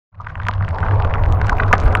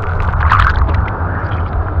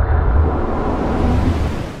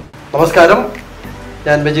നമസ്കാരം,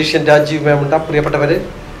 ഞാൻ മജീഷ്യൻ രാജീവ് മേമുണ്ട. പ്രിയപ്പെട്ടവർ,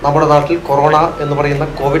 നമ്മുടെ നാട്ടിൽ കൊറോണ എന്ന് പറയുന്ന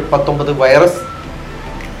COVID-19 വൈറസ്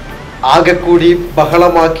ആകെക്കൂടി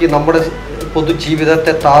ബഹളമാക്കി നമ്മുടെ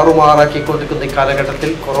പൊതുജീവിതത്തെ താറുമാറാക്കിക്കൊണ്ടിരിക്കുന്ന ഈ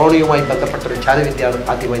കാലഘട്ടത്തിൽ കൊറോണയുമായി ബന്ധപ്പെട്ടൊരു ചാലവിദ്യയാണ്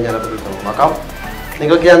ആദ്യമായി ഞാൻ നോക്കാം.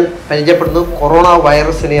 നിങ്ങൾക്ക് ഞാൻ പരിചയപ്പെടുന്നത് കൊറോണ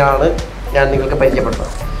വൈറസിനെയാണ് ഞാൻ നിങ്ങൾക്ക്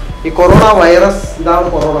പരിചയപ്പെടുന്നത്. ഈ കൊറോണ വൈറസ്, ഇതാണ്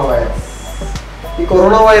കൊറോണ വൈറസ്. ഈ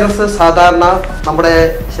കൊറോണ വൈറസ് സാധാരണ നമ്മുടെ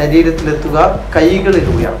ശരീരത്തിലെത്തുക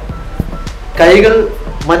കൈകളിലൂടെയാണ്. കൈകൾ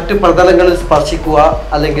മറ്റ് പ്രതലങ്ങളിൽ സ്പർശിക്കുക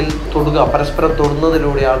അല്ലെങ്കിൽ തൊടുക, പരസ്പരം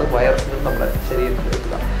തൊടുന്നതിലൂടെയാണ് വൈറസുകൾ നമ്മുടെ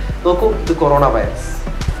ശരീരത്തിലെത്തുക. നോക്കൂ, ഇത് കൊറോണ വൈറസ്.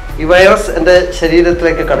 ഈ വൈറസ് എൻ്റെ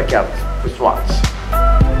ശരീരത്തിലേക്ക് കടക്കുകയാണ്. വാച്ച്.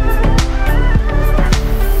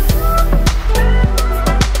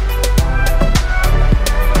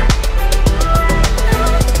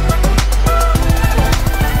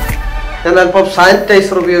 ഞാൻ അല്പം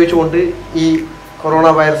സാനിറ്റൈസർ ഉപയോഗിച്ചുകൊണ്ട് ഈ കൊറോണ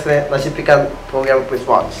വൈറസിനെ നശിപ്പിക്കാൻ പോവുകയാണ്. Please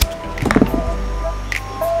watch.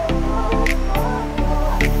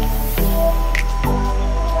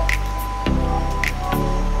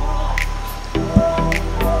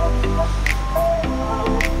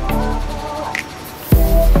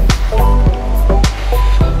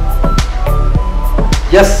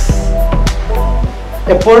 യെസ്,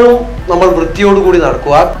 എപ്പോഴും നമ്മൾ വൃത്തിയോടുകൂടി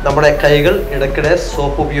നടക്കുക. നമ്മുടെ കൈകൾ ഇടയ്ക്കിടെ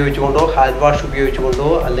സോപ്പ് ഉപയോഗിച്ചുകൊണ്ടോ ഹാൻഡ് വാഷ് ഉപയോഗിച്ചുകൊണ്ടോ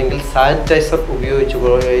അല്ലെങ്കിൽ സാനിറ്റൈസർ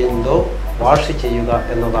ഉപയോഗിച്ചുകൊണ്ടോ വാഷ് ചെയ്യുക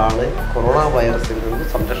എന്നതാണ് കൊറോണ വൈറസിൽ നിന്ന്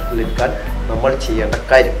സംരക്ഷണം ലഭിക്കാൻ നമ്മൾ ചെയ്യേണ്ട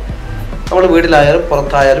കാര്യം. നമ്മൾ വീട്ടിലായാലും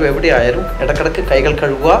പുറത്തായാലും എവിടെയായാലും ഇടയ്ക്കിടയ്ക്ക് കൈകൾ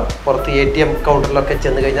കഴുകുക. പുറത്ത് ATM കൗണ്ടറിലൊക്കെ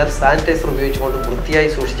ചെന്ന് കഴിഞ്ഞാൽ സാനിറ്റൈസർ ഉപയോഗിച്ചുകൊണ്ട് വൃത്തിയായി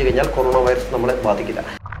സൂക്ഷിച്ചു കഴിഞ്ഞാൽ കൊറോണ വൈറസ് നമ്മളെ ബാധിക്കില്ല.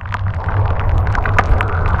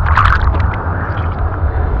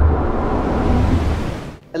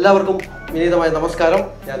 എല്ലാവർക്കും വിനീതമായ നമസ്കാരം.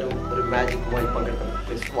 ഞാൻ ഒരു മാജിക്കുമായി പങ്കെടുക്കുന്നു.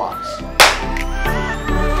 Please watch.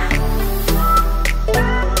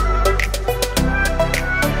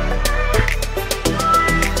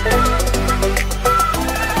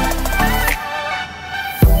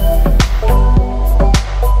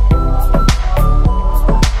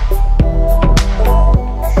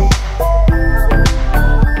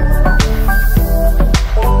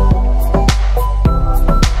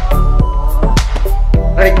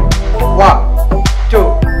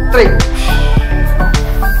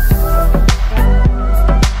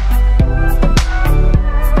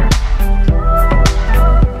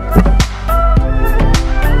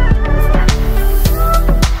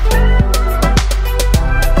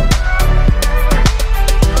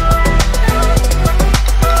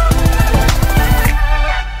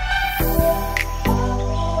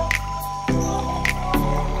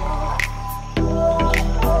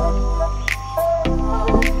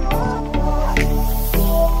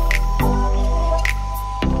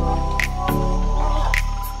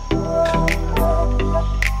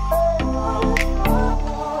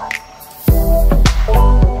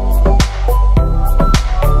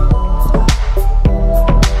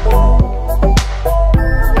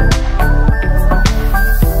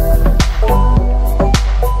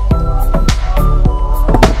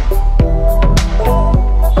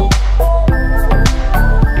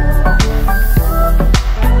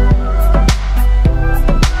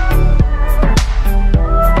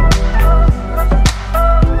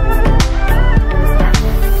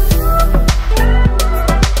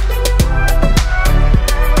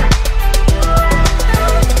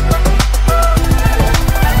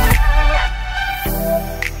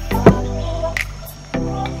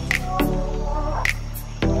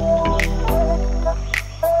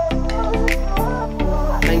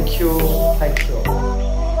 Thank you.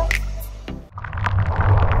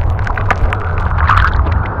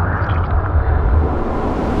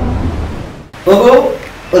 നോക്കൂ,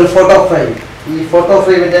 ഒരു ഫോട്ടോ ഫ്രെയിം. ഈ ഫോട്ടോ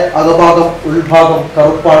ഫ്രെയിമിന്റെ അകഭാഗം ഉൾഭാഗം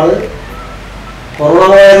കറുപ്പാണ്. കൊറോണ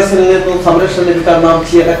വൈറസിൽ നിന്നും സംരക്ഷണം ലഭിക്കാൻ നാം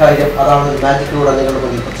ചെയ്യേണ്ട കാര്യം അതാണ് മാജിക്കിലൂടെ നിങ്ങളുടെ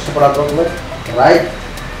മുന്നിൽ പ്രത്യക്ഷപ്പെടാൻ പോകുന്നത്. Right,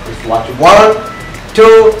 watch. 1 2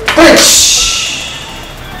 3.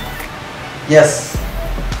 യെസ്,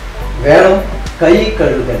 വേണം കൈ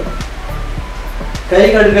കഴുകൽ. കൈ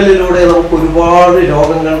കഴുകലിലൂടെ നമുക്ക് ഒരുപാട്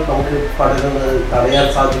രോഗങ്ങൾ നമുക്ക് പടരുന്നത് തടയാൻ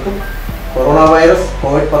സാധിക്കും. കൊറോണ വൈറസ്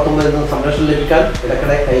COVID-19 നിന്ന് സംരക്ഷണം ലഭിക്കാൻ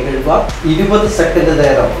ഇടയ്ക്കിടെ കൈ കഴുകുക. 20 സെക്കൻഡ്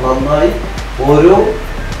നേരം നന്നായി ഓരോ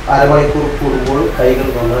അരമണിക്കൂർ കൂടുമ്പോൾ കൈകൾ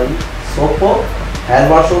നന്നായി സോപ്പോ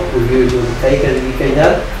ഹാൻഡ് വാഷോ ഉപയോഗിച്ചുകൊണ്ട് കൈ കഴുകി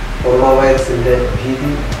കഴിഞ്ഞാൽ കൊറോണ വൈറസിൻ്റെ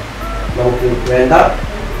ഭീതി നമുക്ക് വേണ്ട.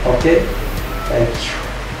 Okay, thank you.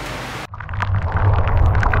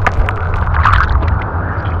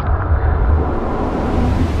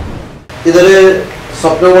 ഇതൊരു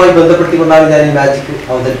സ്വപ്നവുമായി ബന്ധപ്പെടുത്തിക്കൊണ്ടാണ് ഞാൻ ഈ മാജിക്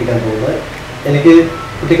അവതരിപ്പിക്കാൻ പോകുന്നത്. എനിക്ക്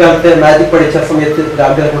കുട്ടിക്കാലത്തെ മാജിക് പഠിച്ച സമയത്ത് ഒരു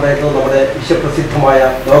ആഗ്രഹമുണ്ടായിരുന്നു നമ്മുടെ വിശ്വപ്രസിദ്ധമായ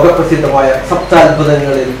ലോകപ്രസിദ്ധമായ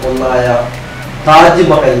സപ്താത്ഭുതങ്ങളിൽ ഒന്നായ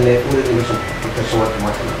താജ്മഹലിനെ ഒരു നിമിഷം പ്രത്യക്ഷമാക്കി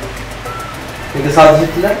മാറ്റണം. എനിക്ക്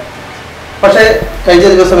സാധിച്ചിട്ടില്ല. പക്ഷേ കഴിഞ്ഞ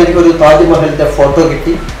ദിവസം എനിക്കൊരു താജ്മഹലിൻ്റെ ഫോട്ടോ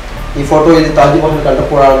കിട്ടി. ഈ ഫോട്ടോയിൽ താജ്മഹൽ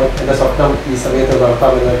കണ്ടപ്പോഴാണ് എൻ്റെ സ്വപ്നം ഈ സമയത്ത്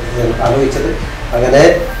നടത്താമെന്ന് ഞാൻ ആലോചിച്ചത്. അങ്ങനെ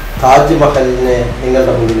താജ്മഹലിനെ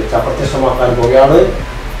നിങ്ങളുടെ മുന്നിൽ വെച്ച് അപ്രത്യക്ഷമാക്കാൻ പോവുകയാണ്.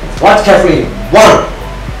 Watch carefully. 1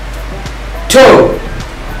 2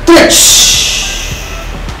 3.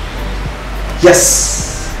 യെസ്,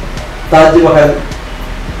 താജ്മഹൽ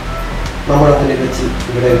നമ്മുടെ മുന്നിൽ വെച്ച്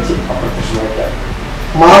ഇവിടെ വെച്ച് അപ്രത്യക്ഷമാക്കാൻ.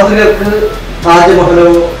 മാതൃകൾക്ക് താജ്മഹലോ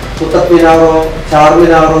കുത്തബ് മിനാറോ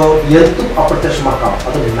ചാർമിനാറോ എന്തും അപ്രത്യക്ഷമാക്കാം,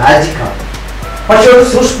 അത് മാജിക്കാണ്. പക്ഷെ ഒരു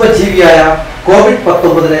സൂക്ഷ്മജീവിയായ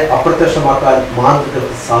COVID-19 അപ്രത്യക്ഷമാക്കാൻ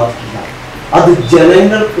മാതൃകൾക്ക് സാധിക്കില്ല. അത്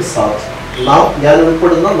ജനങ്ങൾക്ക് സാധിക്കും. ഞാൻ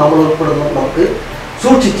ഉൾപ്പെടുന്ന നമ്മൾ ഉൾപ്പെടുന്ന നമുക്ക്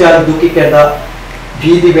സൂക്ഷിച്ചാൽ ദുഃഖിക്കേണ്ട,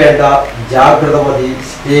 ഭീതി വേണ്ട, ജാഗ്രത മതി.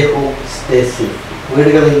 Stay home, stay safe.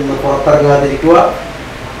 വീടുകളിൽ നിന്ന് പുറത്തിറങ്ങാതിരിക്കുക,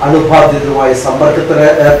 അണുബാധിതരുമായി സമ്പർക്കത്തിൽ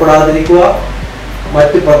ഏർപ്പെടാതിരിക്കുക,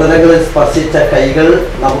 മറ്റ് പ്രതലങ്ങളിൽ സ്പർശിച്ച കൈകൾ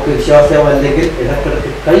നമുക്ക് വിശ്വാസമല്ലെങ്കിൽ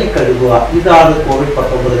ഇടയ്ക്കിടയ്ക്ക് കൈ കഴുകുക. ഇതാണ്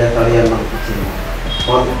COVID-19 തടയാൻ നമുക്ക് ചെയ്യുന്നത്.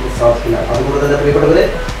 മാതൃകൾക്ക് സാധിക്കില്ല. അതുകൊണ്ട് തന്നെ പ്രിയപ്പെട്ടവരെ,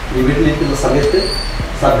 ഈ വീട്ടിലിരിക്കുന്ന സമയത്ത്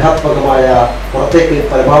സർഗാത്മകമായ പുറത്തേക്ക്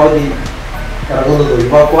പരമാവധി ഇറങ്ങുന്നത്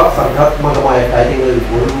ഒഴിവാക്കുക. സർഗാത്മകമായ കാര്യങ്ങളിൽ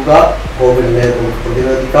ഒഴുകുക. കോവിഡിനെ നമുക്ക്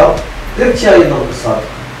പ്രതിരോധിക്കാം. തീർച്ചയായും നമുക്ക്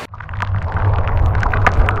സാധിക്കും.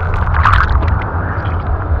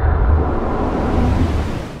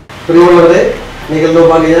 പ്രിയമുള്ളവരെ, നിങ്ങളുടെ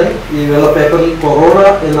ഞാൻ ഈ വെള്ള പേപ്പറിൽ കൊറോണ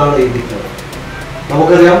എന്നാണ് എഴുതിയിട്ടുള്ളത്.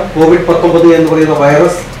 നമുക്കറിയാം COVID-19 എന്ന് പറയുന്ന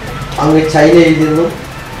വൈറസ് അങ്ങ് ചൈനയിൽ നിന്നും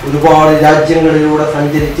ഒരുപാട് രാജ്യങ്ങളിലൂടെ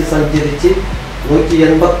സഞ്ചരിച്ച്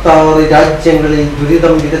 186 രാജ്യങ്ങളിൽ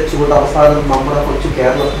ദുരിതം വിതച്ചുകൊണ്ട് അവസാനം നമ്മുടെ കൊച്ചു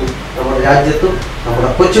കേരളത്തിലും നമ്മുടെ രാജ്യത്തും നമ്മുടെ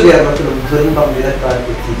കൊച്ചു കേരളത്തിലും ദുരന്തം വിതക്കാൻ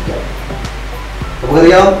എത്തിയിരിക്കാം.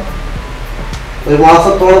 നമുക്കറിയാം, ഒരു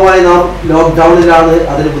മാസത്തോളമായി നാം ലോക്ക്ഡൗണിലാണ്.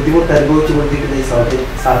 അതിന് ബുദ്ധിമുട്ട് അനുഭവിച്ചുകൊണ്ടിരിക്കുന്ന ഈ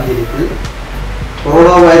സാഹചര്യത്തിൽ കൊറോണ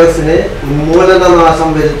വൈറസിന് ഉന്മൂലനനാശം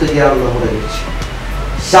വരുത്തുകയാണ് നമ്മുടെ ലക്ഷ്യം.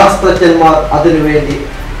 ശാസ്ത്രജ്ഞന്മാർ അതിനുവേണ്ടി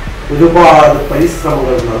ഒരുപാട്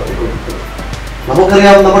പരിശ്രമങ്ങൾ നടത്തിക്കൊണ്ടിരിക്കുന്നു.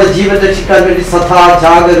 നമുക്കറിയാം, നമ്മുടെ ജീവൻ രക്ഷിക്കാൻ വേണ്ടി സദാ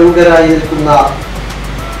ജാഗരൂകരായി നിൽക്കുന്ന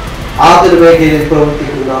ആതുര മേഖലയിൽ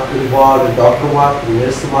പ്രവർത്തിക്കുന്ന ഒരുപാട് ഡോക്ടർമാർ,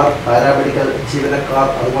 നഴ്സുമാർ, പാരാമെഡിക്കൽ ജീവനക്കാർ,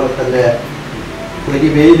 അതുപോലെ തന്നെ ഒരു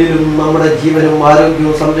വെയിലിലും നമ്മുടെ ജീവനും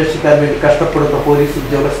ആരോഗ്യവും സംരക്ഷിക്കാൻ വേണ്ടി കഷ്ടപ്പെടുന്ന പോലീസ്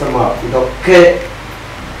ഉദ്യോഗസ്ഥന്മാർ,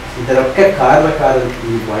 ഇതിനൊക്കെ കാരണക്കാരൻ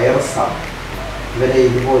ഈ വൈറസാണ്. ഇവരെ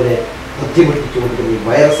ഇതുപോലെ ബുദ്ധിമുട്ടിച്ചുകൊണ്ടിരിക്കുന്ന ഈ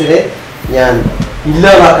വൈറസിനെ ഞാൻ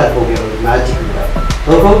ഇല്ലാതാക്കാൻ പോവുകയാണ്. മാജിക്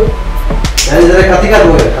നോക്കൂ, ഞാൻ ഇതിനെ കത്തിക്കാൻ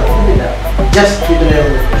പോവുകയാണ്. കത്തിക്കുന്നില്ല, ജസ്റ്റ് ഇതിനെ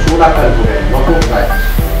ഒന്ന് ചൂടാക്കാൻ പോവുകയാണ്. നോക്കൂ,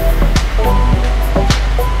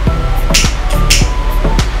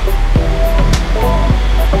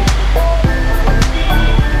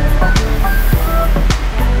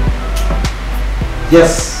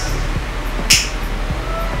 യെസ്,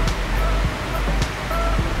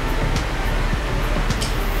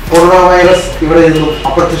 കൊറോണ വൈറസ് ഇവിടെ നിന്നും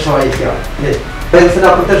അപ്രത്യക്ഷമായിരിക്കുകയാണ്. വൈറസിനെ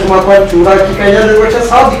അപ്രത്യക്ഷമാക്കാൻ ചൂടാക്കി കഴിഞ്ഞാൽ ഒരുപക്ഷെ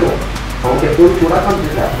സാധിക്കും. നമുക്ക് എപ്പോഴും ചൂടാക്കാൻ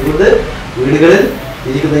പറ്റില്ല. അതുകൊണ്ട് വീടുകളിൽ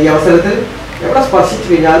ഇരിക്കുന്ന ഈ അവസരത്തിൽ എവിടെ സ്പർശിച്ചു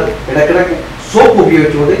കഴിഞ്ഞാൽ ഇടയ്ക്കിടയ്ക്ക് സോപ്പ്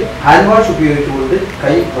ഉപയോഗിച്ചുകൊണ്ട്, ഹാൻഡ് വാഷ് ഉപയോഗിച്ചുകൊണ്ട്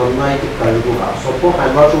കൈ നന്നായിട്ട് കഴുകുക. സോപ്പോ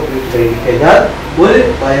ഹാൻഡ് വാഷോ ഉപയോഗിച്ച് കഴുകിക്കഴിഞ്ഞാൽ ഒരു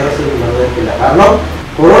വൈറസ് നിലനിൽക്കില്ല. കാരണം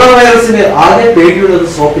കൊറോണ വൈറസിന് ആകെ പേടിയുള്ളത്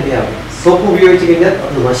സോപ്പിനെയാണ്. സോപ്പ് ഉപയോഗിച്ച് കഴിഞ്ഞാൽ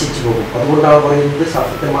അത് നശിച്ചു പോകും. അതുകൊണ്ടാണ് പറയുന്നത്,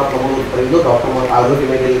 ശാസ്ത്രജ്ഞന്മാർ നമ്മളോട് പറയുന്നു, ഡോക്ടർമാർ, ആരോഗ്യ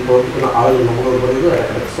മേഖലയിൽ പ്രവർത്തിക്കുന്ന ആളുകൾ നമ്മളോട് പറയുന്നു,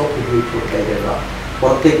 ഇടയ്ക്കിടയ്ക്ക് സോപ്പ് ഉപയോഗിച്ചുകൊണ്ട് കൈ കഴുകുക.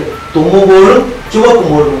 പുറത്തേക്ക് തുമ്മുമ്പോഴും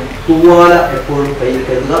ചുമക്കുമ്പോഴും തൂവാല എപ്പോഴും കയ്യിൽ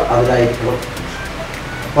കരുതുക. അതിലായിരിക്കണം.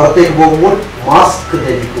 പുറത്തേക്ക് പോകുമ്പോൾ മാസ്ക്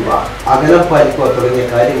ധരിക്കുക, അകലം പാലിക്കുക തുടങ്ങിയ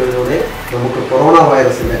കാര്യങ്ങളിലൂടെ നമുക്ക് കൊറോണ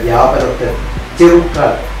വൈറസിന്റെ വ്യാപനത്തെ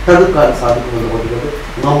തടുക്കാൻ സാധിക്കുമെന്ന് പറയുന്നത്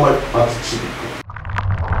നമ്മൾ അതിജീവിക്കും.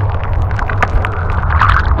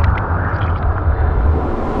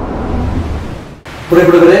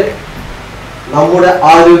 പ്രിയപ്പെട്ടവരെ, നമ്മുടെ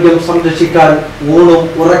ആരോഗ്യം സംരക്ഷിക്കാൻ ഊണും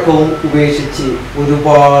ഉറക്കവും ഉപേക്ഷിച്ച്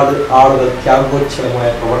ഒരുപാട് ആളുകൾ ത്യാഗോജ്ജലമായ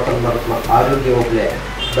പ്രവർത്തനം നടത്തുന്ന ആരോഗ്യവകുപ്പിലെ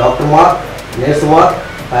ഡോക്ടർമാർ, നഴ്സുമാർ,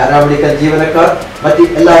 പാരാമെഡിക്കൽ ജീവനക്കാർ, മറ്റ്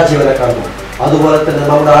എല്ലാ ജീവനക്കാർക്കും, അതുപോലെ തന്നെ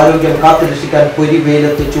നമ്മുടെ ആരോഗ്യം കാത്തുരക്ഷിക്കാൻ പൊരി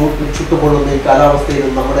വെയിലത്ത് ചുട്ടുകൊള്ളുന്ന ഈ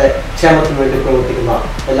കാലാവസ്ഥയിലും നമ്മുടെ ക്ഷേമത്തിന് വേണ്ടി പ്രവർത്തിക്കുന്ന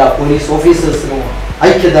എല്ലാ പോലീസ് ഓഫീസേഴ്സിനും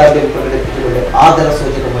ഐക്യദാർഢ്യം പ്രകടിപ്പിച്ചുകൊണ്ട്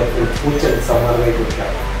ആദരസൂചകമായി ഒരു പൂച്ചെണ്ട് സമ്മാനമായി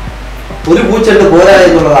കൊടുക്കാം. ഒരു പൂച്ചെണ്ട് പോരാ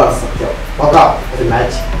എന്നുള്ളതാണ് സത്യം. നോക്കാം, ഒരു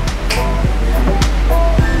മാച്ച്.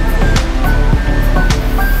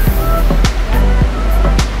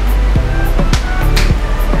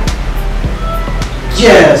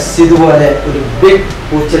 ഇതുപോലെ ഒരു ബിഗ്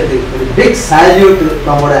പൂച്ചെണ്ട്, ഒരു ബിഗ് സാല്യൂട്ട്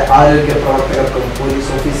നമ്മുടെ ആരോഗ്യ പ്രവർത്തകർക്കും പോലീസ്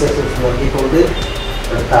ഓഫീസേഴ്സും നൽകിക്കൊണ്ട്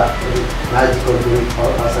അടുത്ത ഒരു മാജിക് കൊണ്ടുപോയി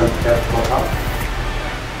അവസാനിപ്പിക്കാൻ നോക്കാം.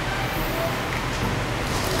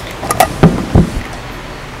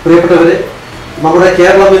 പ്രിയപ്പെട്ടവരെ, നമ്മുടെ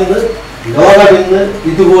കേരളം ഇന്ന് ലോകം ഇന്ന്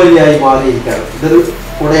ഇതുപോലെയായി മാറിയിരിക്കുകയാണ്. ഇതൊരു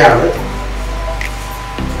കുടയാണ്.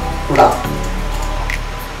 കുട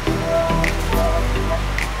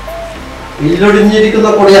വില്ലൊടിഞ്ഞിരിക്കുന്ന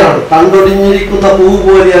കുടയാണ്. തണ്ടൊടിഞ്ഞിരിക്കുന്ന പൂ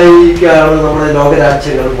പോലെയായിരിക്കുകയാണ് നമ്മുടെ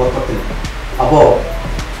ലോകരാജ്യങ്ങൾ മൊത്തത്തിൽ. അപ്പോ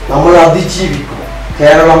നമ്മൾ അതിജീവിക്കും.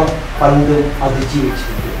 കേരളം പണ്ടും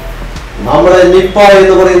അതിജീവിച്ചിട്ടുണ്ട്. നമ്മുടെ നിപ്പ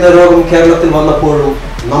എന്ന് പറയുന്ന രോഗം കേരളത്തിൽ വന്നപ്പോഴും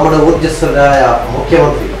നമ്മുടെ ഊർജ്ജസ്വലരായ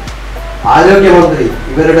മുഖ്യമന്ത്രി, ആരോഗ്യമന്ത്രി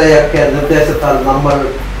ഇവരുടെയൊക്കെ നിർദ്ദേശത്താൽ നമ്മൾ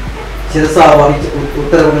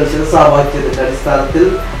ഉത്തരവുകൾ ശിരസാവഹിച്ചതിന്റെ അടിസ്ഥാനത്തിൽ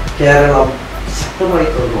കേരളം ശക്തമായി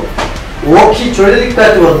തുറന്നു. ഓഖി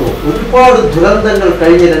ചുഴലിക്കാറ്റ് വന്നു. ഒരുപാട് ദുരന്തങ്ങൾ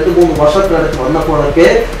കഴിഞ്ഞ 2-3 വർഷത്തിനടുത്ത് വന്നപ്പോഴൊക്കെ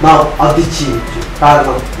നാം അതിജീവിച്ചു.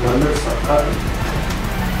 കാരണം നല്ലൊരു സർക്കാർ.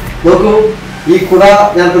 നോക്കൂ, ഈ കുട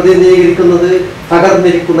ഞാൻ പ്രതിനിധീകരിക്കുന്നത്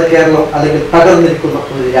തകർന്നിരിക്കുന്ന കേരളം അല്ലെങ്കിൽ തകർന്നിരിക്കുന്ന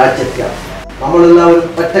ഒരു രാജ്യത്തെയാണ്. നമ്മളെല്ലാവരും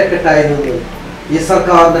ഒറ്റക്കെട്ടായി നിന്ന് ഈ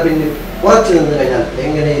സർക്കാരിന്റെ പിന്നിൽ ഉറച്ചു നിന്ന് കഴിഞ്ഞാൽ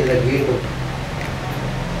എങ്ങനെ ഇതിനെ വീണ്ടും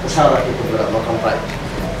ഉഷാറാക്കി കൊണ്ടുവരാം നോക്കാം.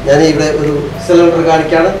 ഞാൻ ഇവിടെ ഒരു സിലിണ്ടർ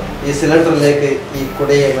കാണിക്കാണ്. ഈ സിലിണ്ടറിലേക്ക് ഈ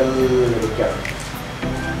കുടയെ വെള്ളിക്കാം.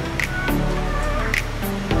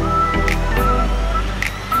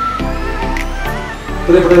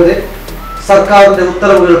 പ്രിയപ്പെട്ടവരെ, സർക്കാരിന്റെ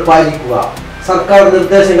ഉത്തരവുകൾ പാലിക്കുക. സർക്കാർ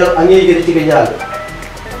നിർദ്ദേശങ്ങൾ അംഗീകരിച്ചു കഴിഞ്ഞാൽ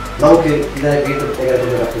നമുക്ക് ഇതിനെ വീണ്ടും എങ്ങനെ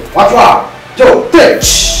കൊണ്ടുവരാം.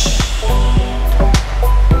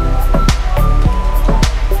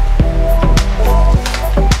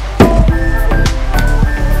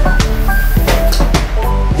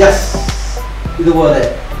 ഇതുപോലെ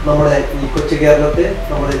നമ്മുടെ ഈ കൊച്ചു കേരളത്തെ,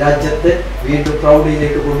 നമ്മുടെ രാജ്യത്തെ വീണ്ടും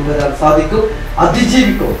പ്രൗഢിയിലേക്ക് കൊണ്ടുവരാൻ സാധിക്കും.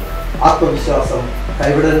 അതിജീവിക്കും. ആത്മവിശ്വാസം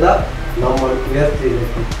കൈവിടേണ്ട. നമ്മൾ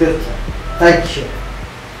ഉയർത്തിയിലേക്ക് തീർച്ചയായും. Thank you.